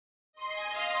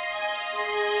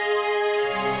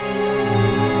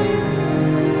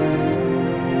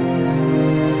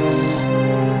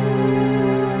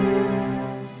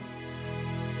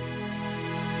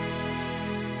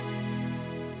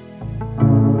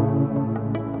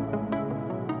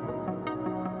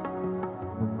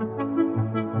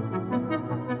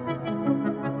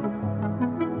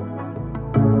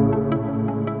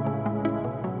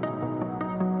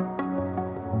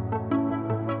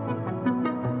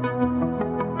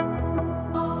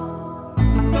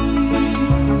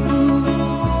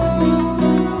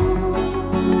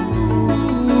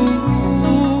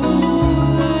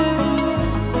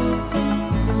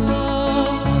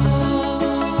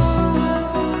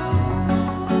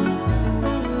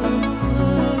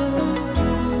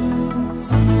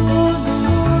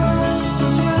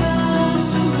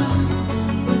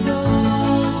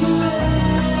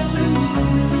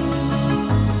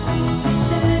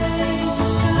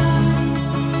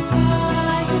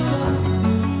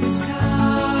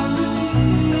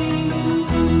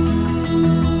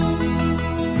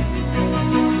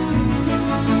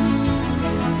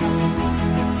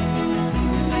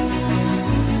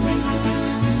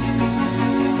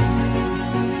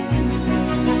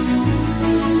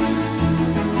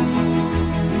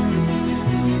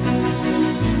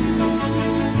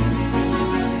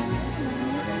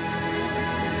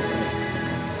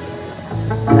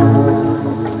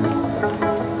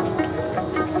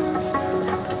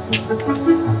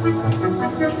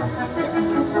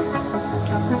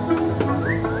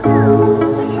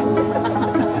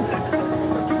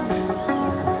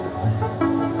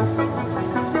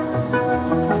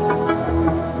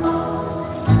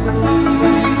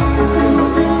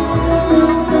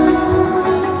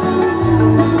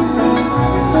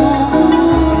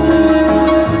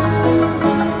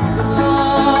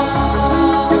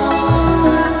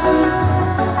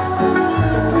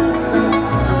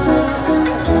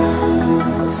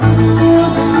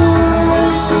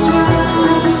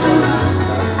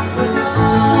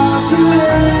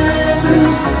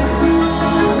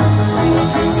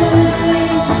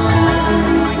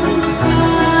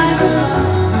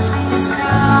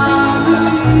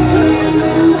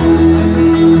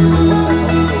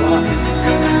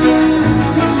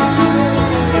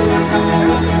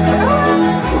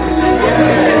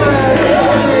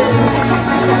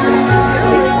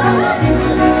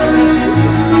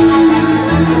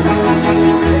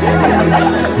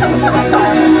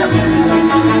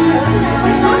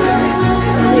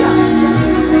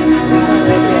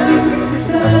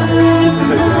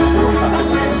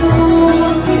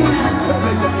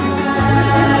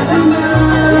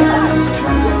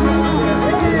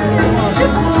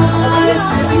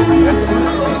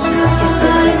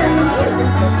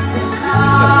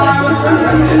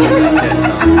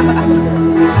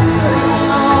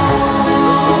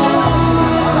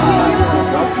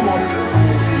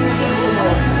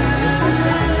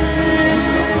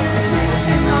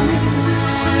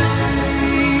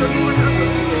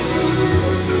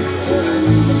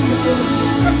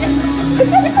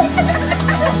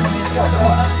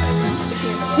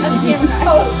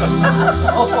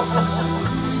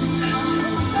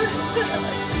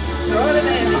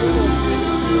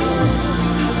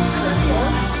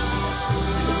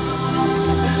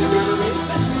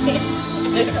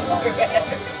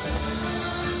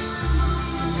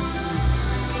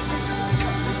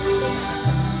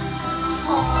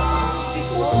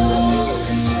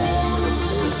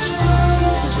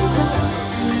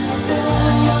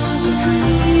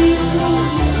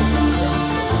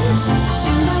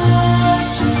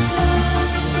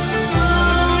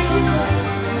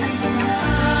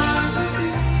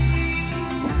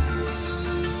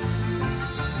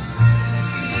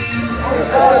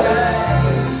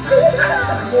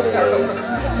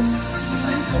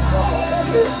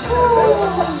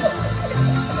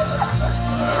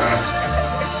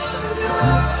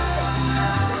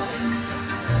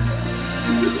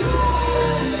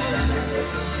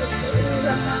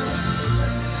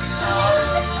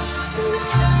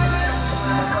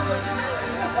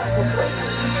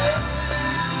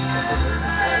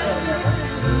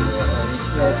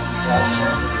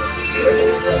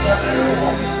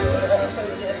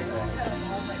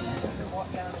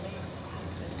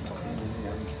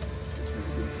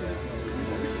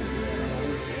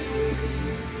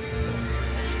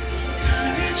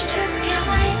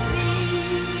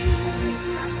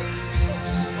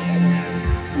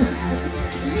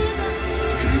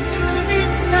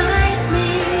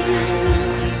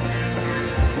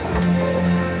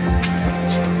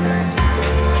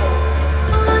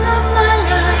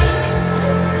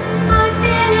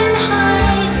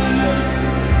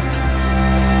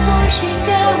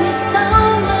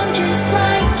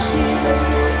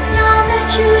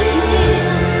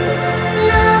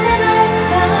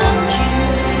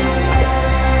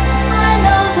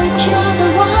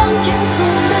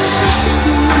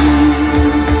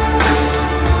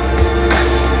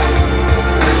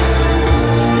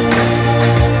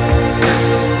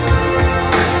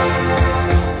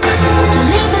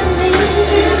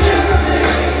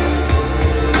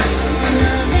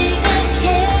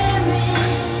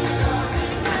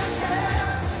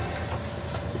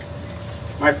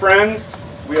My friends,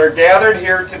 we are gathered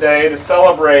here today to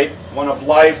celebrate one of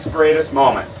life's greatest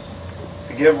moments,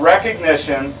 to give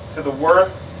recognition to the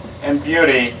worth and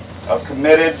beauty of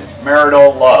committed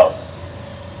marital love,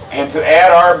 and to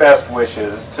add our best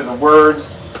wishes to the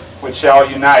words which shall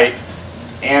unite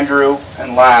Andrew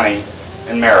and Lani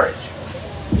in marriage.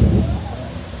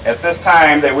 At this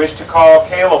time, they wish to call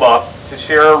Caleb up to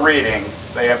share a reading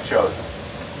they have chosen.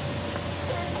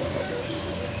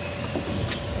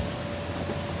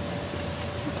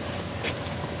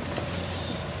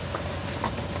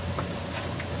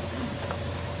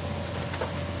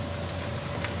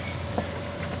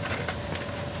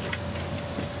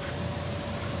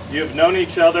 You have known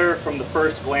each other from the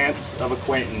first glance of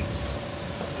acquaintance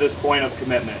to this point of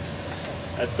commitment.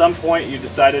 At some point you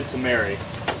decided to marry.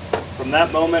 From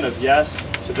that moment of yes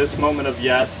to this moment of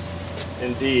yes,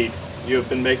 indeed, you have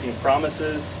been making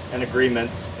promises and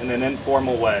agreements in an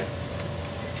informal way.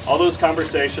 All those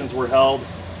conversations were held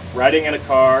riding in a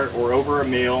car or over a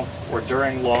meal or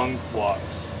during long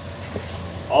walks.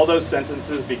 All those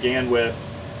sentences began with,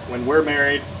 "When we're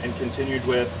married," and continued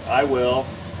with, "I will,"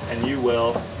 and "you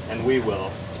will," and "we will."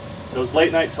 Those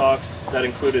late night talks that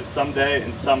included someday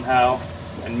and somehow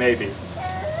and maybe.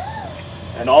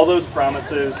 And all those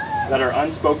promises that are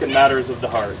unspoken matters of the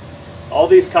heart. All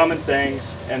these common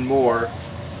things and more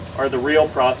are the real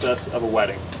process of a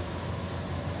wedding.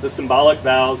 The symbolic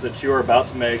vows that you are about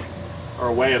to make are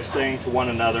a way of saying to one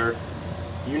another,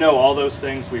 "You know all those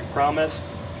things we promised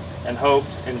and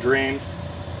hoped and dreamed?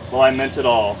 Well, I meant it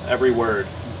all, every word."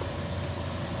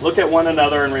 Look at one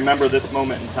another and remember this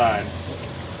moment in time.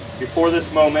 Before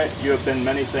this moment, you have been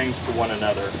many things to one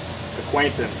another: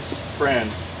 acquaintance, friend,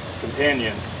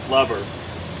 companion, lover,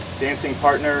 dancing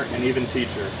partner, and even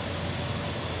teacher.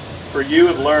 For you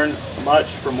have learned much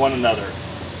from one another.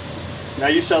 Now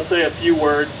you shall say a few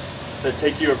words that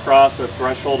take you across a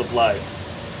threshold of life,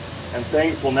 and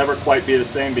things will never quite be the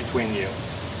same between you.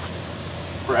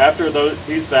 For after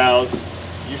these vows,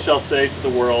 you shall say to the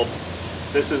world,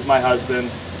 "This is my husband,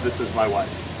 this is my wife."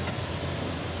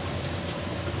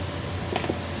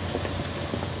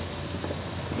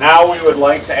 Now we would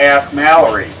like to ask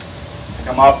Mallory to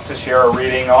come up to share a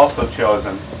reading also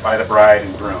chosen by the bride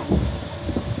and groom.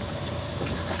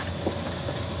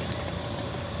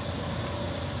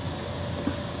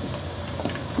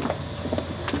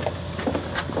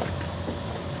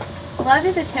 Love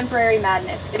is a temporary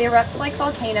madness. It erupts like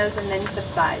volcanoes and then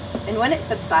subsides. And when it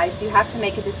subsides, you have to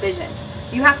make a decision.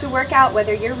 You have to work out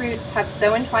whether your roots have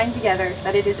so entwined together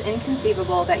that it is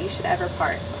inconceivable that you should ever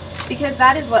part. Because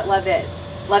that is what love is.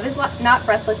 Love is not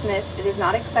breathlessness, it is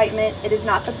not excitement, it is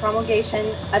not the promulgation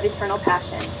of eternal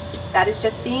passion. That is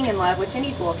just being in love, which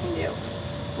any fool can do.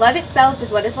 Love itself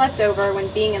is what is left over when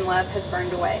being in love has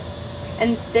burned away.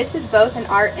 And this is both an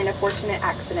art and a fortunate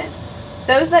accident.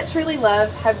 Those that truly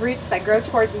love have roots that grow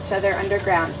towards each other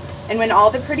underground, and when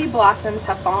all the pretty blossoms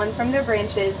have fallen from their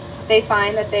branches, they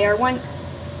find that they are one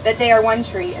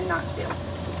tree and not two.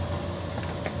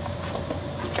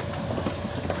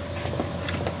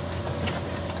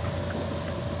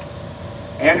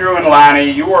 Andrew and Lani,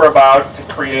 you are about to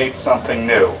create something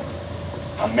new,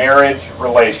 a marriage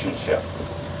relationship,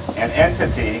 an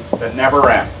entity that never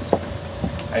ends.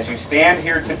 As you stand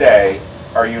here today,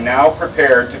 are you now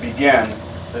prepared to begin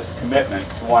this commitment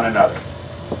to one another?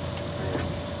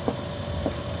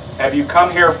 Have you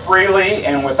come here freely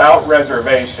and without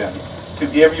reservation to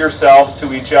give yourselves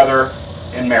to each other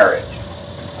in marriage?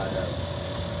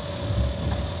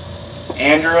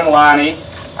 Andrew and Lani,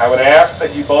 I would ask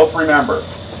that you both remember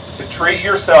to treat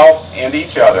yourself and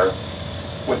each other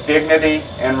with dignity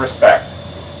and respect,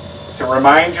 to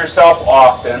remind yourself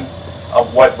often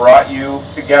of what brought you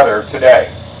together today.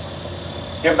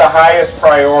 Give the highest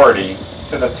priority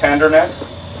to the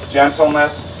tenderness,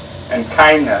 gentleness, and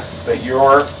kindness that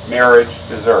your marriage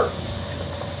deserves.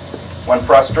 When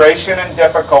frustration and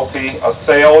difficulty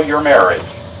assail your marriage,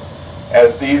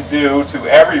 as these do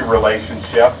to every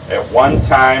relationship at one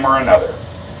time or another,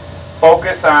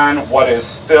 focus on what is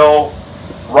still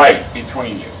right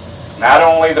between you, not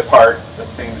only the part that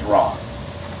seems wrong.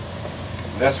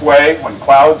 This way, when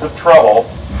clouds of trouble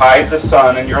hide the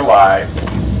sun in your lives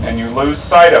and you lose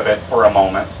sight of it for a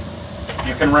moment,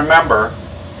 you can remember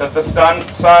that the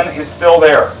sun is still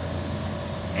there.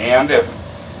 And if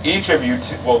each of you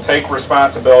will take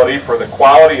responsibility for the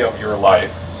quality of your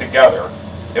life together,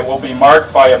 it will be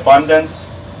marked by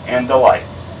abundance and delight.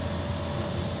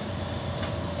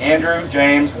 Andrew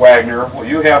James Wagner, will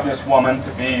you have this woman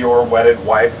to be your wedded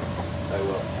wife? I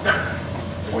will.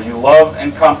 Will you love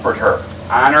and comfort her,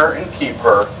 honor and keep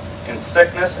her in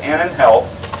sickness and in health,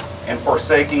 and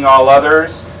forsaking all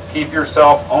others, keep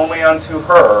yourself only unto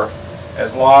her,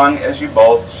 as long as you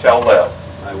both shall live?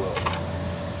 I will.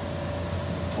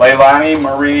 Lani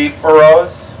Marie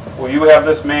Furrows, will you have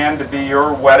this man to be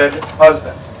your wedded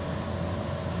husband?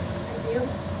 I do.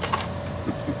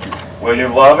 Will you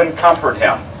love and comfort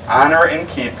him, honor and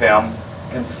keep him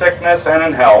in sickness and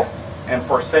in health, and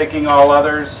forsaking all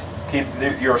others, keep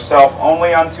yourself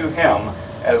only unto him,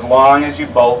 as long as you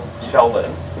both shall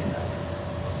live?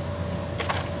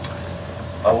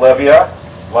 Olivia,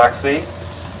 Lexi,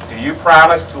 do you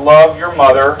promise to love your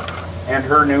mother and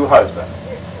her new husband?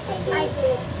 I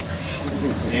do.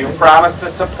 Do you promise to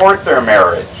support their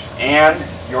marriage and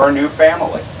your new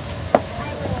family?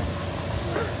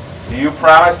 Do you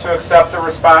promise to accept the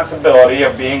responsibility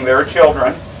of being their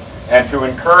children and to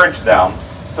encourage them,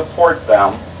 support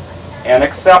them, and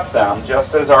accept them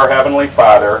just as our Heavenly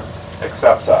Father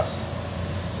accepts us?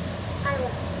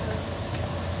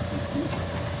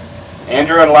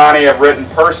 Andrew and Lani have written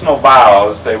personal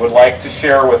vows they would like to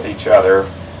share with each other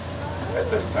at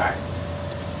this time.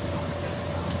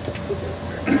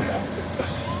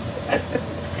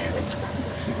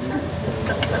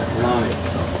 Lani,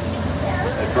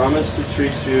 I promise to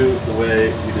treat you the way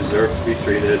you deserve to be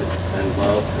treated and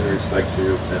love and respect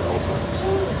you at all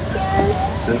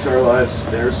times. Since our lives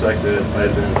intersected, I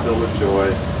have been filled with joy,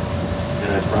 and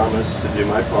I promise to do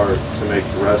my part to make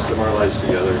the rest of our lives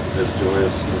together as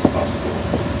joyous as possible.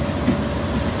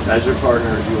 As your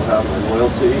partner, you will have my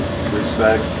loyalty,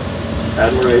 respect,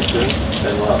 admiration,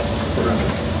 and love forever.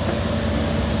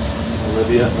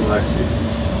 Olivia and Lexi,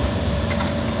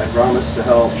 I promise to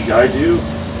help guide you,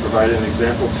 provide an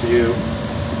example to you,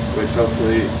 which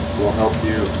hopefully will help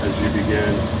you as you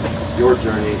begin your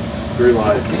journey through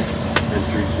life and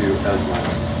treat you as my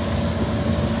own.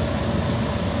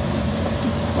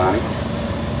 Lani?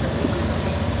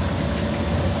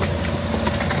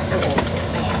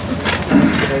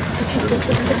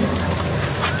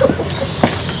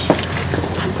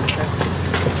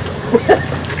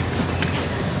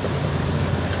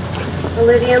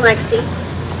 Olivia and Lexi.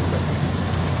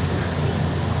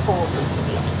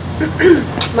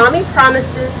 Mommy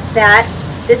promises that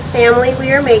this family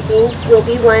we are making will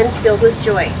be one filled with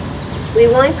joy. We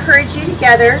will encourage you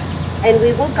together, and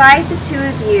we will guide the two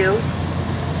of you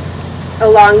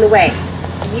along the way.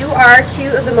 You are two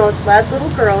of the most loved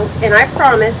little girls, and I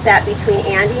promise that between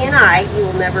Andy and I, you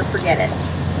will never forget it.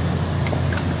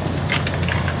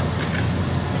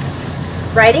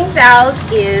 Writing vows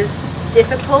is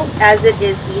difficult as it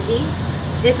is easy.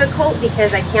 Difficult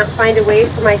because I can't find a way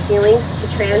for my feelings to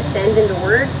transcend into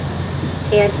words,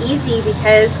 and easy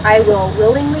because I will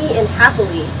willingly and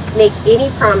happily make any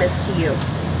promise to you.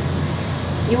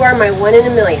 You are my one in a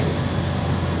million.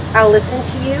 I'll listen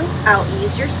to you, I'll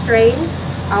ease your strain,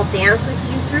 I'll dance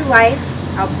with you through life,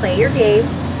 I'll play your game,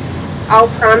 I'll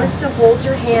promise to hold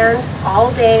your hand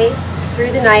all day,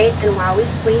 through the night, and while we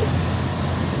sleep.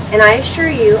 And I assure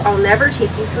you, I'll never take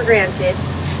you for granted,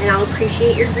 and I'll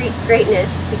appreciate your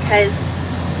greatness because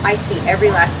I see every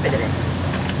last bit of it.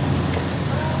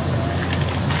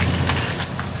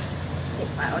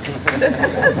 It's loud.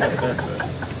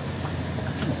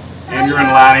 Andrew and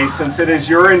Lani, since it is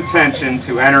your intention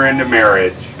to enter into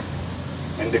marriage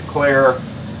and declare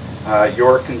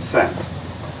your consent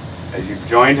as you've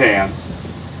joined hands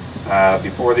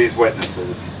before these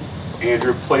witnesses,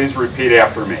 Andrew, please repeat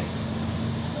after me.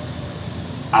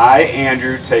 I,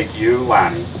 Andrew, take you,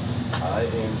 Lani, I,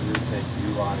 Andrew, take you,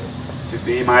 Lani, to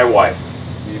be my wife,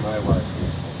 to be my wife,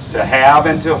 to have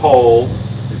and to hold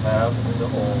to have and to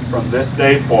hold from this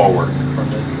day forward, from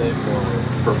this day forward,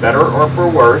 for better or for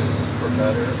worse, for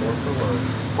better or for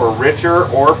worse, for richer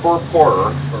or for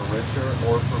poorer, for richer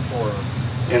or for poorer,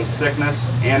 in sickness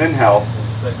and in health,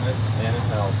 in sickness and in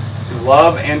health, to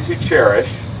love and to cherish,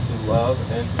 to love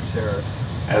and to cherish,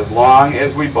 as long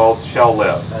as we both shall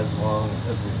live. as long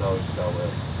as we both shall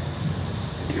live.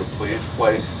 If you'll please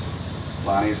place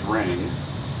Lani's ring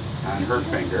on her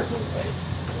finger.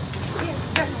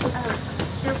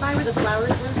 Nearby where the flowers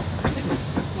were.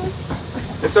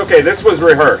 It's okay, this was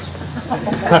rehearsed.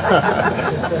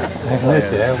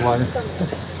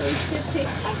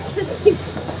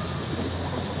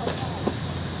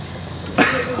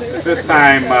 This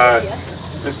time,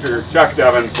 Mr. Chuck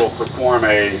Devins will perform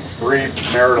a brief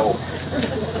marital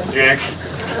jig.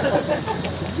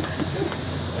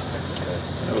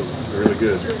 That was really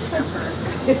good.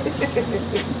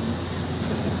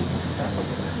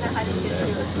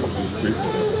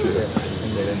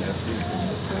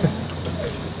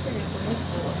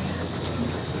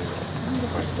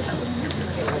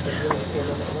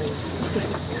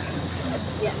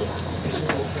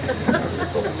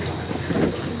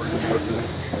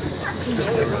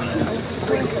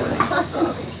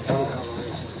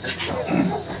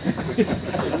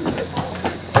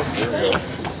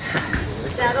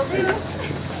 That'll do.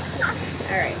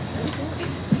 All right.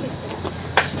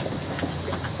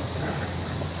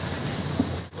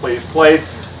 Please place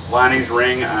Lani's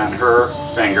ring on her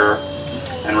finger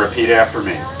and repeat after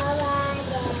me.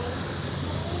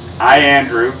 I,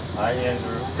 Andrew, I,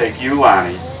 Andrew, take you,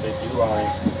 Lani, take you, Lani,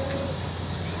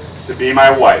 to be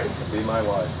my wife, to be my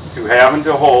wife, to have and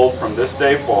to hold from this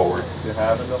day forward, to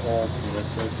have and to hold from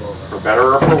this day forward, for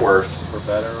better or for worse, for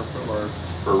better or for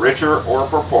worse, for richer or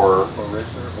for poorer, for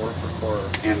richer or for poorer,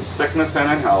 in sickness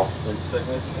and in health, in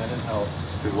sickness and in health,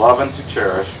 to love and to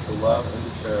cherish, to love and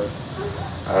to cherish,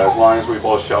 as long as we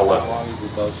both shall live. as long as we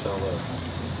both shall live.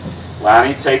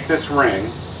 Lani, take this ring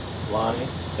Lani,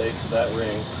 take that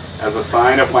ring as a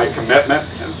sign of my commitment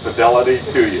and fidelity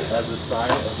to you. as a sign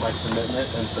of my commitment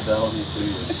and fidelity to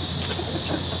you.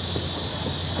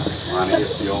 Lani,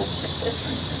 if you'll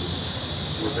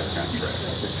with that contract.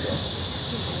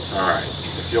 All right.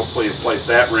 If you'll please place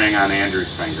that ring on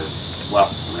Andrew's finger,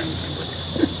 left ring finger.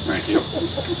 Thank you.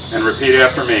 And repeat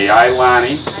after me. I,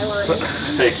 Lani, I, Lani,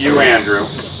 take you, Andrew,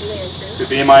 take you, Andrew, to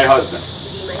be my husband, to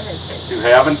be my husband, to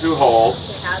have and to hold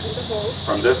to have and to hold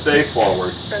from this day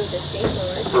forward, from this day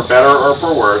forward, for better or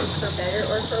for worse, for better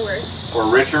or for worse, for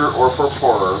richer or for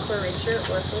poorer, for richer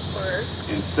or for poorer,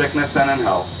 in sickness and in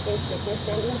health, in sickness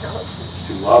and in health,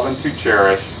 to love and to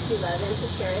cherish, to love and to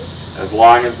cherish, as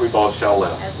long as we both shall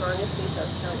live. as long as we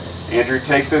both shall live. Andrew,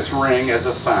 take this ring as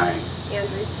a sign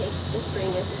Andrew, take this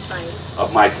ring as a sign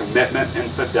of my commitment and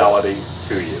fidelity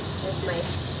to you. of my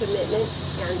commitment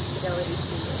and fidelity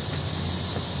to you.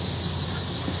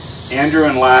 Andrew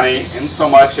and Lani,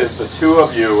 insomuch as the two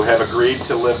of you have agreed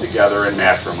to live together in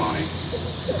matrimony,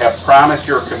 have promised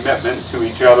your commitment to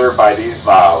each other by these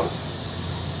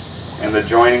vows, and the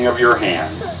joining of your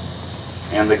hand,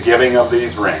 and the giving of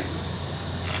these rings,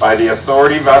 by the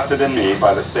authority vested in me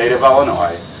by the state of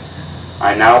Illinois,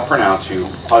 I now pronounce you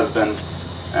husband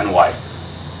and wife.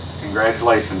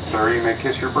 Congratulations, sir. You may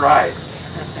kiss your bride.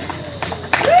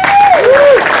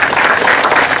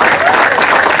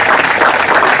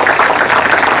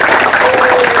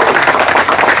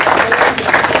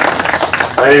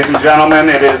 Ladies and gentlemen,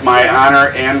 it is my honor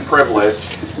and privilege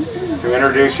to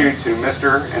introduce you to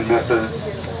Mr. and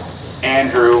Mrs.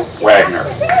 Andrew Wagner.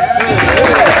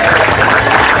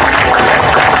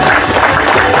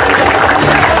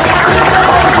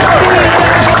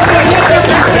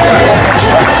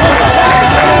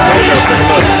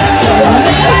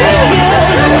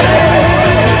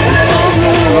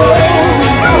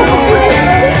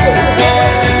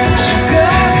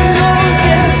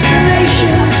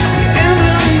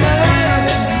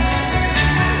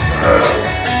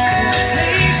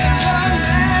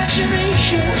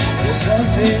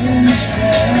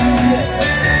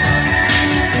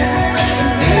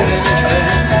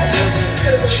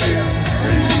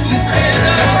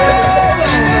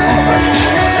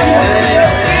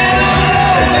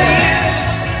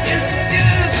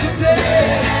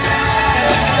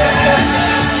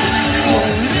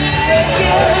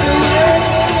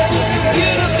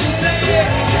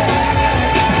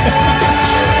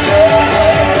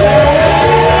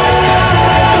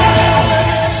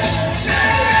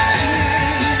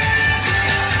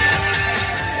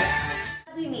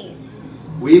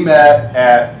 met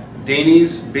at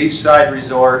Danny's Beachside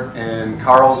Resort in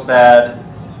Carlsbad,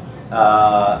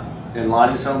 in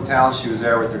Lani's hometown. She was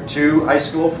there with her 2 high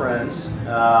school friends,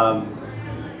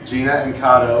 Gina and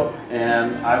Kato,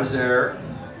 and I was there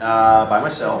by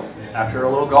myself after a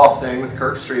little golf thing with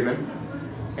Kirk Streeman,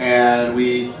 and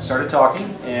we started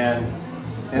talking, and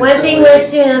one thing led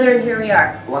to another, and here we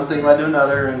are. One thing led to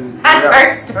another, and that's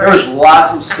our story. There was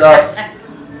lots of stuff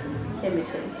in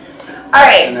between. All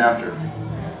right. And after.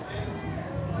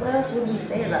 What else would we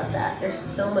say about that? There's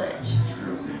so much.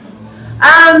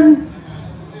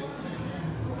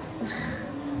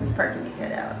 This part can be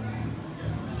cut out.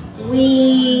 We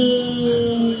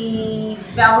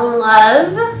fell in love.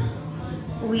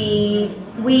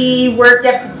 We worked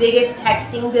up the biggest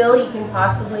texting bill you can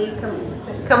possibly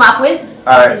come up with.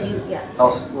 All right. Yeah.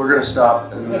 We're gonna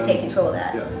stop. And take control of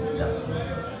that. Yeah.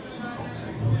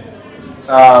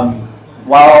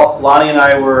 While Lani and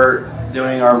I were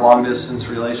doing our long distance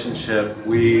relationship,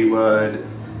 we would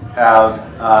have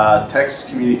text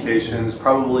communications,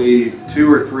 probably 200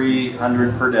 or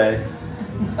 300 per day.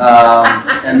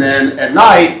 And then at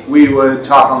night, we would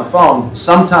talk on the phone,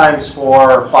 sometimes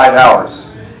for 5 hours.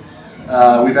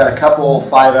 We've had a couple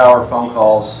 5-hour phone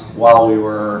calls while we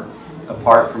were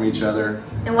apart from each other.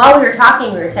 And while we were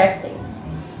talking, we were texting.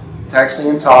 Texting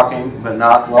and talking, but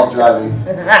not while driving.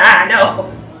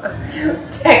 No.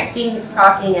 Texting,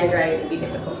 talking, and driving would be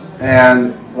difficult.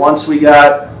 And once we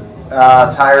got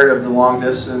tired of the long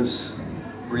distance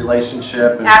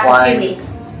relationship and after flying 2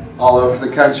 weeks all over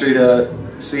the country to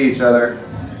see each other,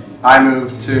 I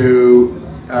moved to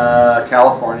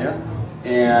California,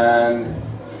 and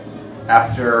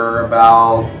after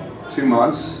about 2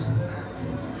 months,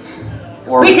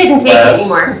 we couldn't take it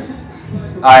anymore.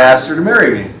 I asked her to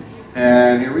marry me,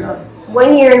 and here we are.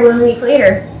 1 year and 1 week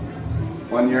later.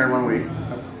 1 year and 1 week.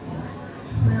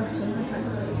 What else do we talk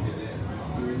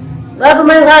about? Love of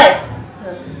my life.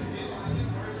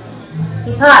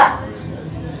 He's hot.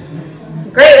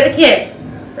 Great with the kids.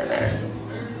 So that matters too.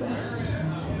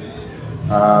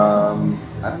 I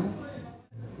don't know.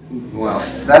 Well,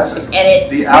 that's edit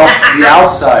the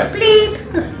outside. Bleep.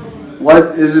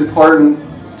 What is important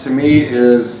to me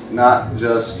is not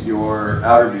just your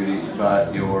outer beauty,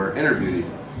 but your inner beauty.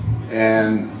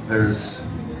 And there's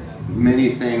many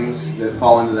things that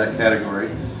fall into that category,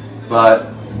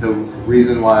 but the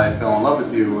reason why I fell in love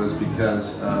with you was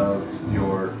because of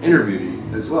your inner beauty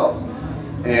as well.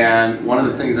 And one of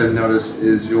the things I've noticed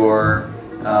is your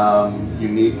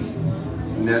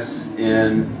uniqueness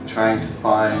in trying to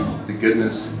find the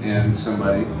goodness in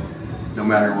somebody, no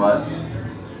matter what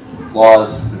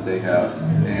flaws that they have.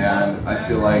 And I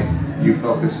feel like you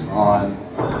focus on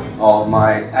all of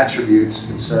my attributes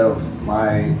instead of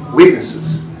my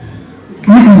weaknesses.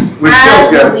 Which feels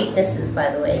good. No weaknesses, by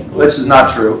the way. Which is not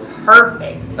true.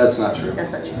 Perfect. That's not true.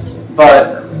 That's not true.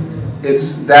 But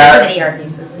it's that. That he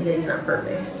argues with me that he's not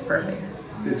perfect. It's perfect.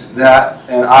 It's that,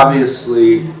 and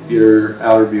obviously your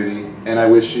outer beauty. And I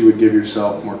wish you would give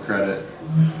yourself more credit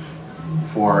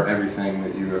for everything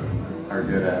that you are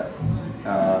good at,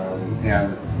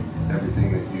 and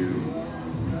everything that you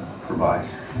provide.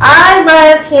 I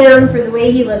love him for the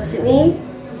way he looks at me,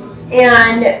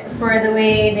 and for the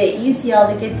way that you see all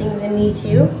the good things in me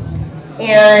too,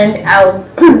 and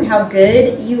how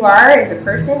good you are as a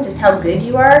person, just how good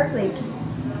you are. Like,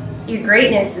 your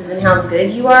greatness is in how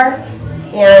good you are,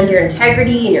 and your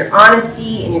integrity, and your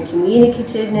honesty, and your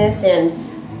communicativeness, and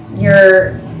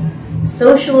your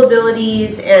social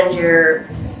abilities, and your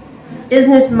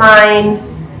business mind.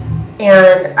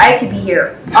 And I could be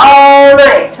here all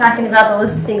night talking about the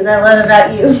list of things I love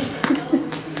about you.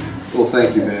 Well,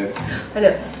 thank you, babe. I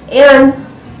know. And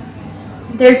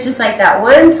there's just like that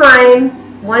one time,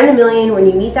 1 in a million, when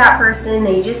you meet that person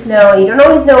and you just know, and you don't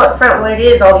always know up front what it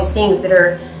is, all these things that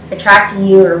are attracting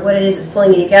you or what it is that's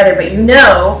pulling you together, but you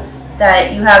know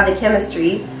that you have the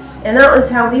chemistry. And that was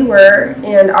how we were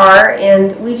and are,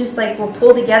 and we just like were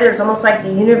pulled together. It's almost like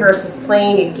the universe was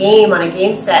playing a game on a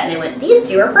game set, and they went, these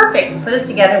two are perfect, and put us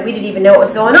together. We didn't even know what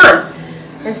was going on.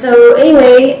 And so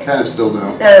anyway, Kind of still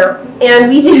don't. and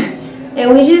we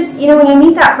just, you know, when you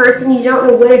meet that person, you don't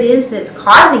know what it is that's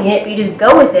causing it, but you just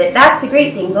go with it. That's the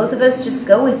great thing. Both of us just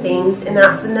go with things, and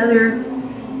that's another,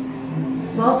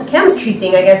 well, it's a chemistry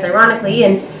thing, I guess, ironically.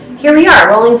 And here we are,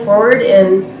 rolling forward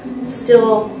and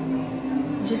still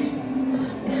just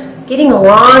getting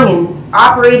along and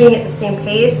operating at the same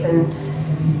pace and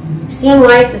seeing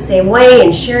life the same way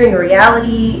and sharing a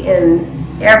reality and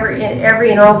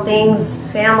every and all things,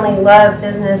 family, love,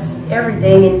 business,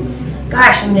 everything. And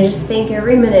gosh, I mean, I just think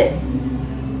every minute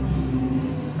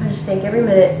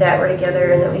that we're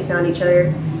together and that we found each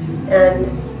other. And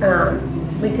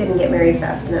we couldn't get married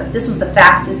fast enough. This was the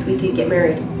fastest we could get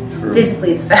married. True.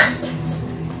 Physically the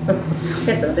fastest. We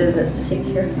had some business to take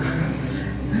care of.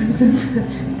 It was the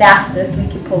fastest we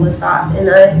could pull this off, and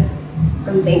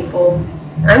I'm thankful.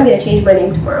 I'm going to change my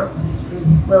name tomorrow.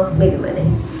 Well, maybe Monday.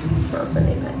 Tomorrow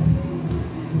Sunday, but.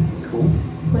 Cool.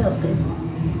 What else, babe?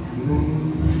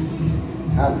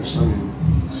 God, there's so many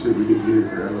shit we could do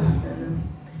forever.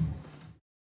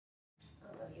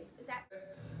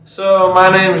 So my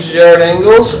name is Jared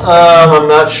Ingalls. I'm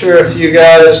not sure if you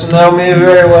guys know me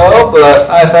very well, but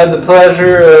I've had the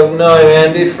pleasure of knowing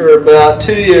Andy for about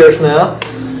 2 years now.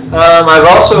 I've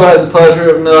also had the pleasure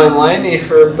of knowing Lani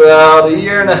for about 1.5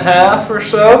 years or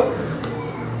so.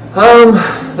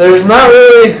 There's not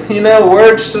really,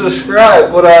 words to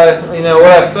describe what I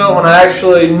felt when I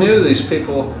actually knew these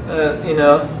people.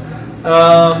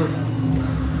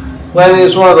 Lani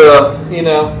is one of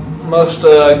the, most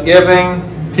giving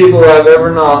people I've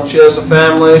ever known. She has a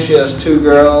family. She has 2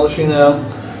 girls.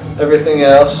 Everything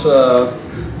else.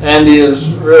 Andy has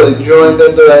really joined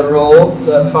into that role,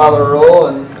 that father role,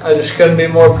 and I just couldn't be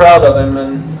more proud of him.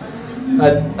 And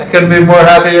I couldn't be more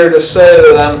happier to say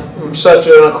that I'm such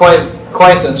an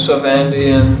acquaintance of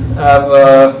Andy, and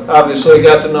I've obviously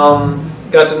got to know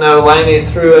Lani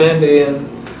through Andy, and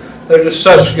they're just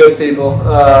such good people.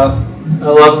 I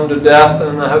love them to death,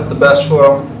 and I hope the best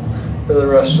for them for the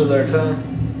rest of their time.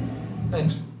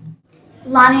 Thanks.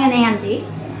 Lani and Andy,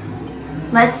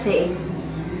 let's see.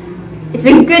 It's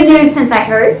been good news since I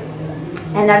heard,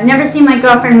 and I've never seen my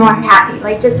girlfriend more happy,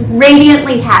 like just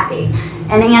radiantly happy.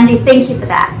 And Andy, thank you for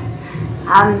that.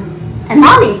 And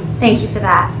Lani, thank you for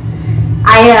that.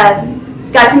 I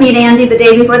got to meet Andy the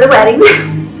day before the wedding,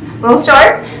 a little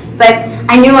short, but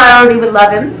I knew I already would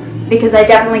love him because I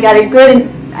definitely got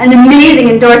an amazing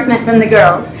endorsement from the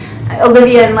girls.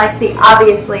 Olivia and Lexi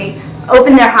obviously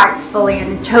opened their hearts fully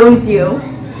and chose you.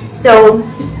 So,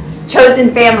 chosen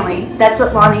family, that's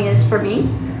what Lani is for me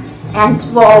and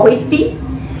will always be.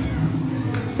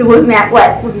 So we've met,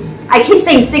 what? I keep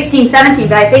saying 16, 17,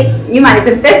 but I think you might have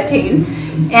been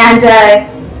 15. And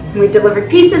we delivered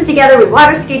pizzas together, we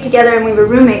water skied together, and we were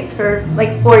roommates for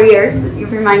like 4 years, you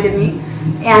reminded me.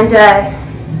 And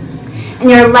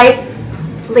your life,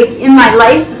 like in my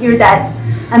life, you're that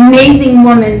amazing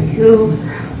woman who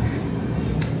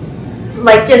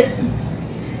like just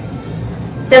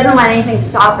doesn't let anything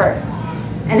stop her.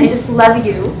 And I just love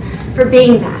you for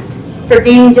being that, for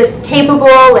being just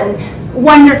capable and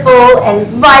wonderful and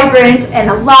vibrant and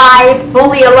alive,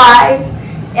 fully alive.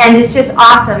 And it's just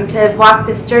awesome to walk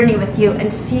this journey with you and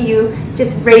to see you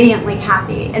just radiantly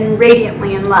happy and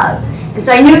radiantly in love. And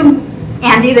so I knew,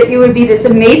 Andy, that you would be this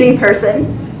amazing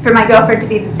person for my girlfriend to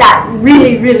be that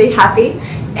really, really happy.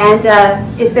 And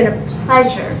it's been a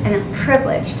pleasure and a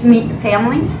privilege to meet your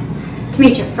family, to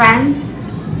meet your friends,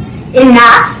 en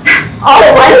masse, all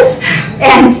at once,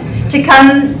 and to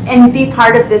come and be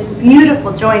part of this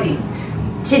beautiful joining.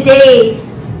 Today,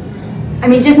 I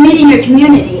mean, just meeting your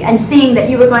community and seeing that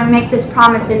you were going to make this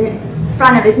promise in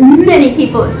front of as many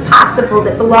people as possible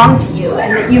that belong to you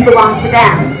and that you belong to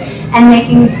them, and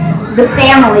making the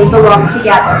family belong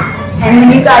together. And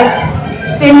when you guys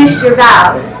finished your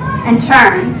vows and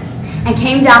turned and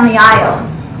came down the aisle,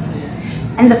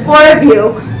 and the 4 of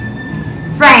you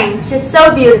framed just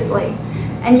so beautifully,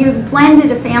 and you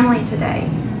blended a family today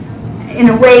in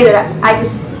a way that I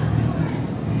just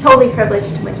totally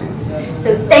privileged to witness.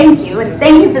 So thank you, and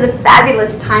thank you for the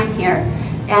fabulous time here.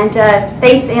 And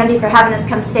thanks, Andy, for having us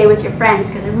come stay with your friends,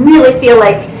 because I really feel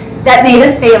like that made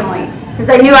us family. Because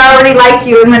I knew I already liked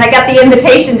you, and when I got the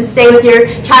invitation to stay with your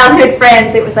childhood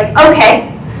friends, it was like, okay,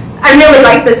 I really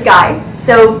like this guy.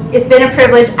 So it's been a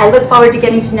privilege. I look forward to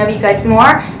getting to know you guys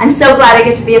more. I'm so glad I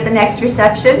get to be at the next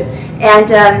reception. And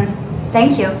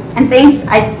thank you. And thanks.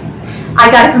 I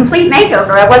got a complete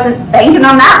makeover. I wasn't banking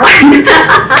on that one.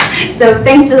 So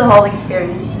thanks for the whole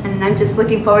experience. And I'm just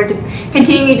looking forward to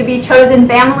continuing to be chosen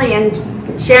family and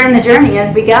sharing the journey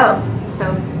as we go.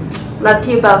 So love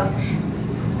to you both.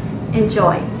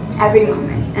 Enjoy every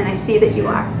moment. And I see that you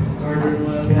are. So,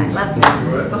 I love you.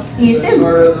 We'll see you soon.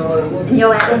 And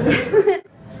you'll add.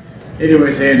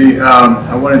 Anyways, Andy,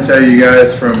 I want to tell you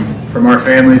guys from our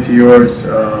family to yours,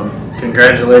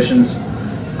 congratulations.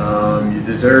 You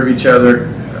deserve each other.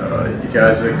 You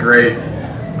guys are great.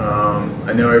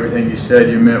 I know everything you said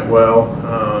you meant well.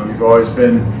 You've always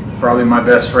been probably my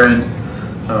best friend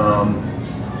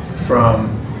from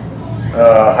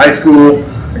high school,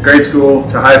 grade school,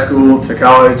 to high school, to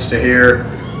college, to here.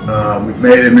 We've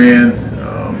made it, man,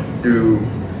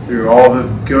 through all the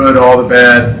good, all the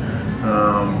bad.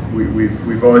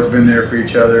 We've always been there for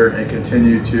each other and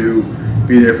continue to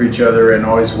be there for each other and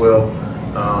always will.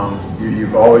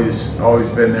 You've always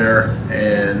been there,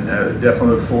 and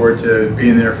definitely look forward to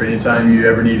being there for any time you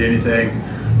ever need anything.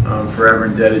 Forever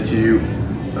indebted to you.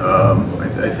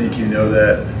 I think you know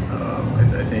that.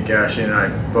 I think Ashley and I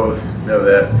both know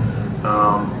that.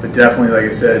 But definitely, like I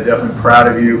said, definitely proud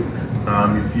of you.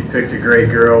 You picked a great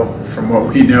girl from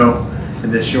what we know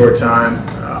in this short time.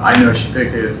 I know she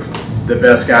picked the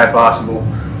best guy possible.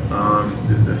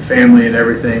 The family and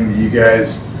everything that you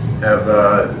guys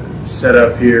have set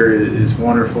up here is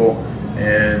wonderful,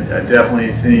 and I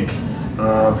definitely think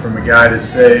from a guy to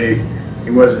say he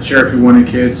wasn't sure if he wanted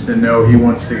kids to know he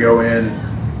wants to go in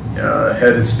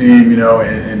head of steam, you know,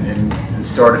 and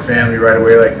start a family right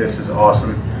away like this is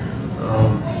awesome.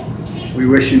 We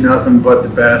wish you nothing but the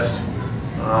best.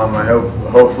 I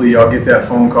hopefully y'all get that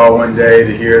phone call one day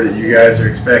to hear that you guys are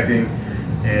expecting,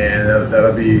 and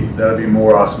that'll be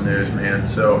more awesome news, man.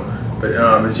 So, but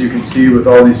as you can see with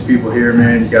all these people here,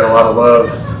 man, you got a lot of love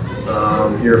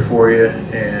here for you,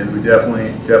 and we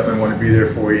definitely want to be there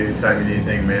for you anytime you need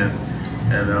anything, man.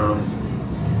 And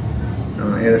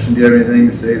Anderson, do you have anything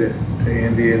to say to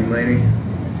Andy and Lani?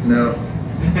 No?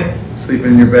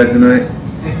 Sleeping in your bed tonight?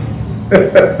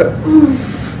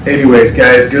 Anyways,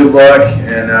 guys, good luck,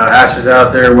 and Ash is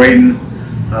out there waiting.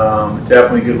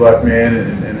 Definitely good luck, man,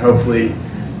 and hopefully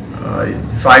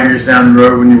 5 years down the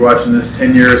road when you're watching this,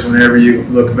 10 years, whenever you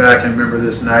look back and remember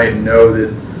this night and know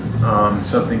that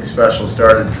something special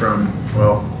started from,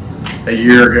 well, a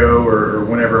year ago or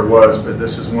whenever it was, but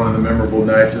this is one of the memorable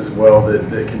nights as well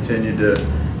that continued to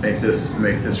make this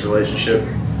relationship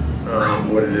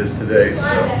what it is today.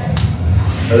 So,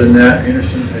 other than that,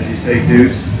 Anderson, as you say,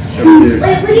 deuce, show me deuce.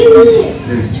 Wait, what do you mean?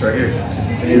 Deuce, right here.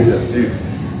 Hands up,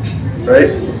 deuce. Right?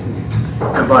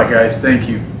 Good luck, guys. Thank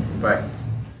you. Bye.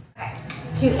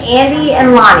 To Andy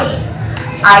and Lani,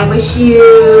 I wish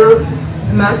you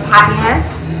the most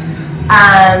happiness.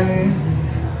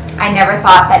 I never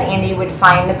thought that Andy would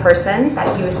find the person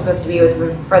that he was supposed to be with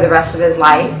for the rest of his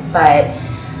life, but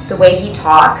the way he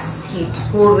talks, he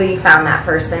totally found that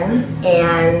person,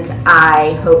 and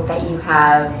I hope that you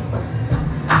have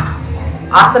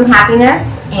awesome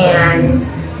happiness, and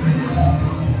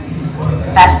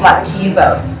best luck to you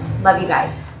both. Love you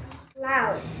guys.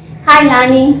 Loud. Hi,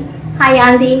 Lani. Hi,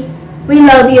 Andy. We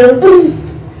love you.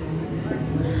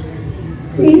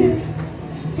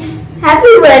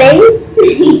 Happy wedding.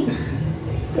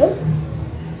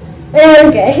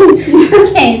 Okay.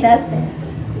 Okay, that's it.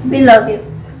 We love you.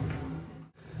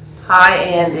 Hi,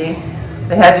 Andy.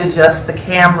 They had to adjust the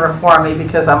camera for me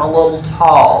because I'm a little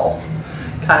tall.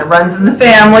 Kind of runs in the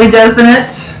family, doesn't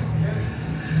it?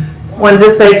 Wanted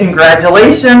to say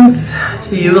congratulations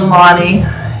to you and Lani,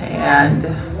 and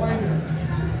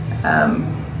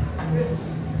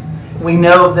we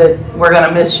know that we're going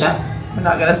to miss you. We're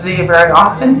not going to see you very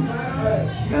often.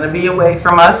 You're going to be away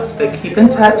from us, but keep in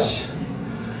touch.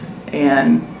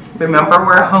 And remember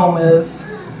where home is.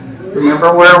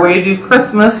 Remember where we do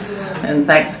Christmas and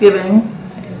Thanksgiving.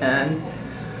 And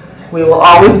we will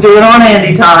always do it on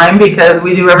Andy time because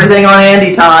we do everything on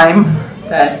Andy time.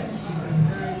 But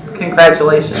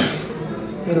congratulations.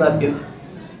 We love you.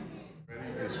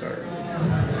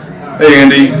 Hey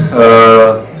Andy,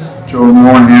 Joe and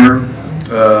Lauren here.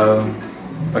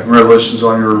 Congratulations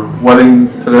on your wedding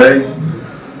today.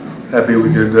 Happy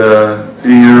we could be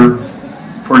here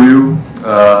for you.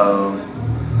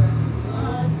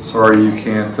 Sorry you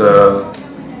can't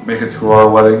make it to our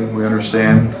wedding. We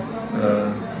understand.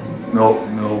 No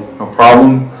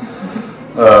problem.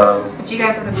 But you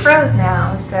guys are the pros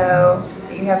now, so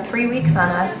you have 3 weeks on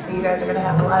us. So you guys are going to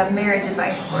have a lot of marriage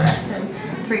advice for us in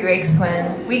 3 weeks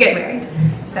when we get married.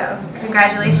 So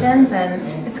congratulations, and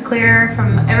it's clear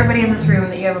from everybody in this room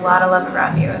that you have a lot of love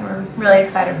around you, and we're really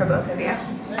excited for both of you.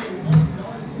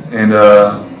 And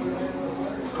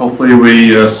hopefully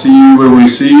we see you when we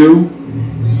see you,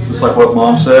 just like what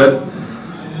Mom said.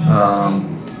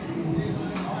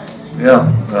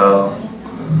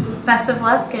 Best of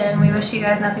luck, and we wish you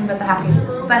guys nothing but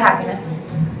happiness.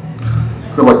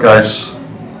 Good luck, guys.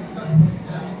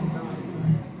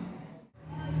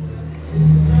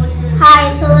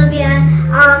 Hi, it's Olivia.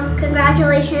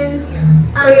 Congratulations.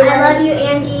 I love you,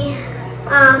 Andy.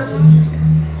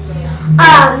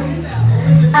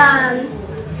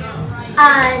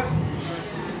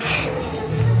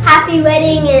 Happy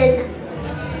wedding and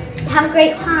have a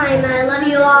great time. I love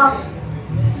you all.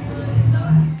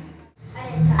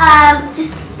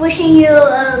 Just wishing you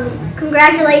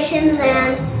congratulations,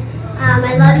 and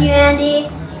I love you, Andy,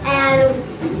 and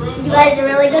you guys are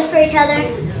really good for each other.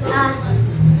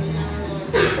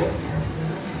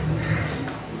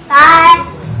 Bye.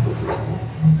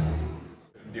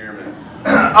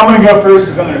 I'm gonna go first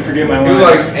because I'm gonna forget my lines. Who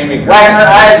likes Amy Grant? Wagner,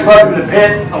 I slept in the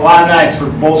pit a lot of nights for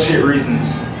bullshit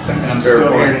reasons. And I'm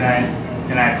still here tonight.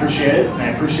 And I appreciate it. And I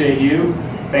appreciate you.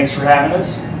 Thanks for having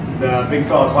us. The Big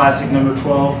Fella Classic number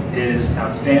 12 is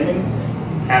outstanding.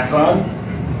 Have fun.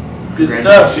 Good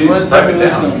stuff. She's typed it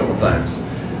down a couple times.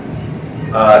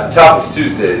 Topless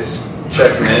Tuesdays.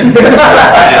 Checking in. We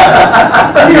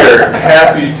are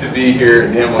happy to be here at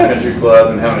the Hamilton Country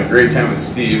Club and having a great time with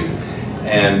Steve.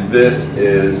 And this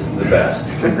is the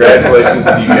best. Congratulations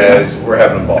to you guys. We're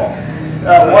having a ball.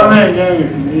 1 minute game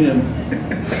if you need him.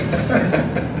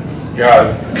 Got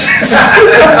it.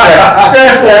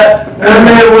 Scratch that. 1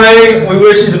 minute wait. We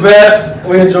wish you the best.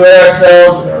 We enjoy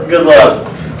ourselves. Good luck.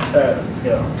 Let's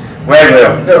go. Wagner,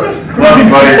 love you,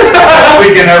 buddy. Best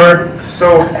weekend ever.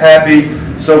 So happy,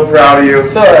 so proud of you.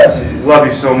 So happy. Love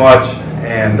you so much.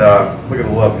 And look at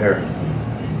the love here.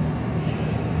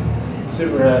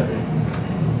 Super happy.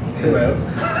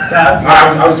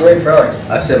 I was waiting for Alex.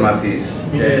 I said my piece.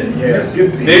 You did, yes.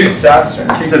 Maybe it's Scott's turn.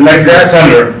 It's a next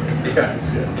Senator. Yeah.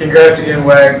 Congrats again,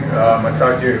 Wag. I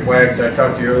talked to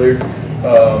you earlier.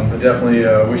 But definitely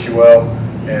wish you well,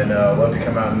 and love to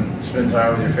come out and spend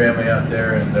time with your family out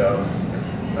there. And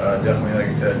definitely, like I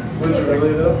said, Would you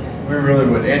really though? we really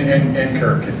would. And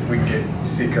Kirk, if we could get to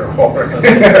see Kirk Wahlberg. I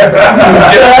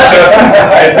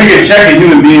think you check a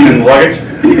human being in luggage.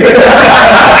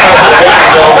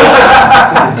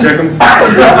 Check him.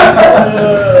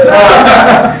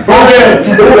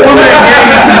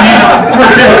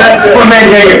 One man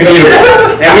gang if you need it.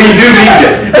 And we do need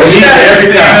it. We need it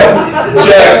every time.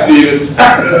 Jack, Steven.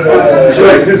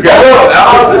 Who's got it?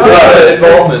 Alex is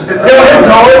involvement.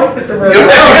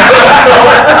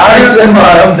 I said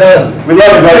mine. I'm done. We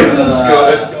love you, buddy. Let's go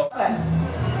ahead.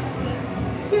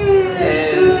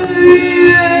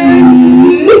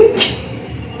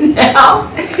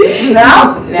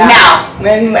 Now.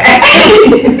 When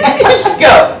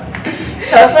go.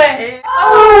 That's right.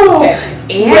 Oh.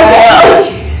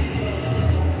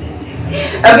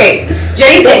 Okay,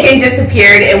 Jenny Bacon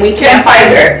disappeared and we can't find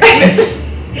her.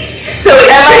 So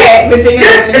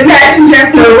just imagine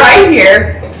her right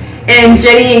here. And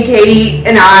Jenny and Katie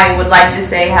and I would like to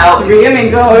say how very,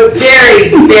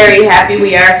 very happy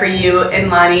we are for you and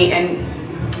Lani and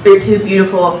your two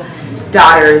beautiful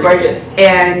daughters. Gorgeous.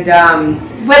 And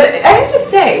but I have to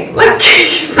say, like,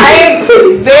 I am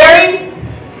very.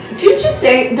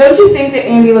 Don't you think that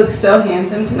Andy looks so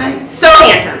handsome tonight? So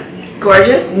handsome.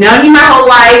 Gorgeous. Known you my whole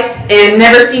life and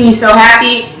never seen you so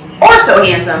happy or so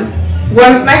handsome.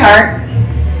 Warms my heart.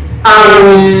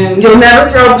 You'll never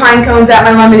throw pine cones at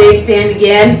my lemonade stand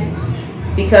again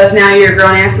because now you're a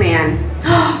grown-ass man.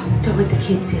 Don't let the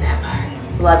kids see that part.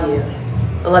 Love you.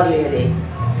 I love you, Andy.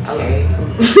 Okay.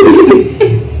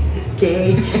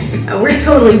 Okay. We're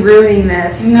totally ruining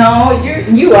this. No,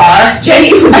 you are.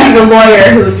 Jenny would be the lawyer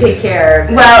who would take care of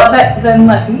it. Well, then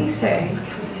let me say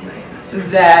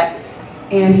that,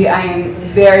 Andy, I am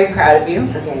very proud of you.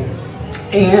 Okay.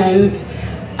 And,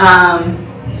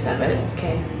 stop it.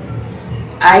 Okay.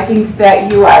 I think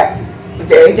that you are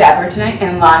very dapper tonight,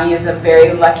 and Lani is a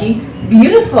very lucky,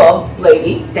 beautiful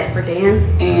lady. Dapper Dan.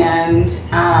 And,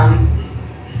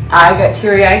 I got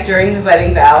teary-eyed during the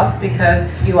wedding vows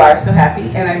because you are so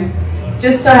happy, and I'm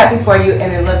just so happy for you,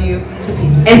 and I love you to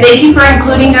pieces. And thank you for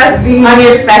including us on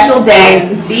your special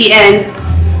day. The end.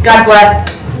 God bless.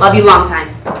 Love you long time.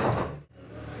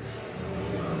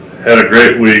 Had a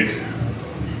great week.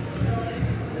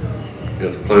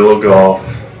 Got to play a little golf.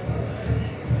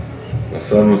 My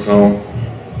son was home.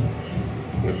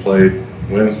 We played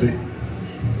Wednesday.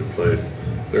 We played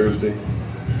Thursday.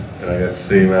 And I got to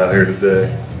see him out here today.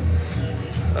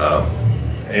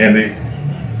 Andy,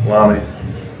 Lani,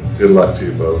 good luck to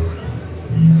you both.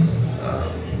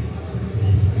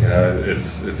 You know,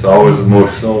 it's always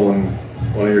emotional when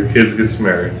one of your kids gets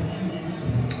married.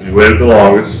 You waited the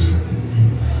longest.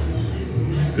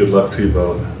 Good luck to you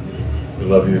both. We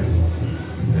love you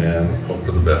and hope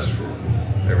for the best for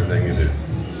everything you do.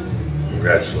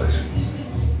 Congratulations.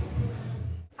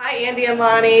 Hi, Andy and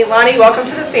Lani. Lani, welcome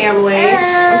to the family.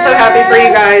 I'm so happy for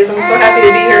you guys. I'm so happy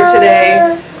to be here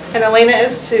today. And Elena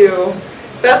is too.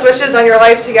 Best wishes on your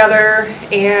life together,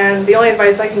 and the only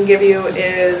advice I can give you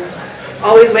is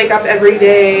always wake up every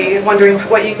day wondering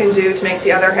what you can do to make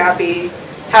the other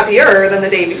happier than the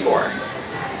day before.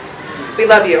 We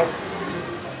love you.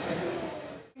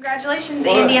 Congratulations,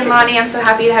 Andy and Lani. I'm so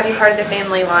happy to have you part of the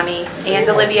family, Lani. And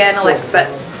Olivia and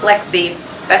Lexi.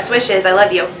 Best wishes. I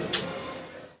love you.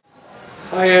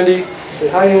 Hi, Andy. Say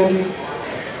hi, Andy.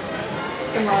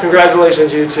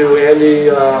 Congratulations, you two.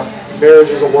 Andy, marriage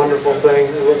is a wonderful thing.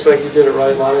 It looks like you did it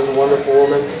right. Lani's a wonderful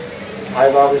woman.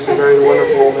 I've obviously married a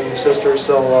wonderful woman, your sister,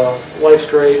 so life's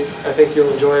great. I think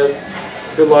you'll enjoy it.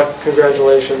 Good luck.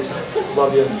 Congratulations.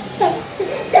 Love you.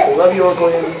 I love you, Uncle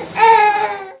Andy.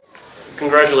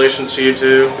 Congratulations to you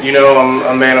two. You know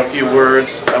I'm a man of few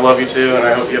words. I love you too, and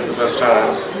I hope you have the best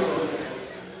times.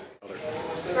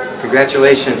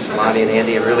 Congratulations, Lani and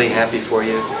Andy. I'm really happy for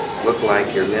you. Look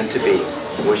like you're meant to be.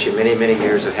 I wish you many, many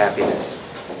years of happiness.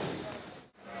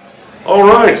 All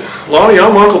right, Lani,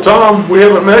 I'm Uncle Tom. We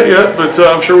haven't met yet, but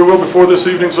I'm sure we will before this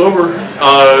evening's over.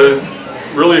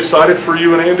 Really excited for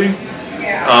you and Andy.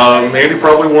 Andy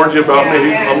probably warned you about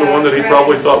me. I'm the one that he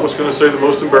probably thought was going to say the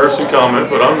most embarrassing comment,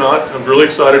 but I'm not. I'm really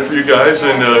excited for you guys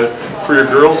and for your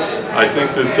girls. I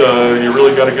think that you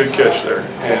really got a good catch there.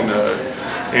 And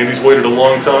Andy's waited a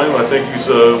long time. I think he's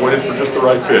waited for just the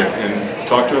right pick. And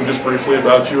talked to him just briefly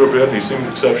about you a bit, and he seemed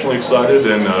exceptionally excited.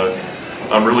 And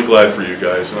I'm really glad for you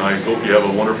guys, and I hope you have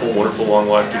a wonderful, wonderful long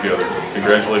life together.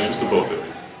 Congratulations to both of you.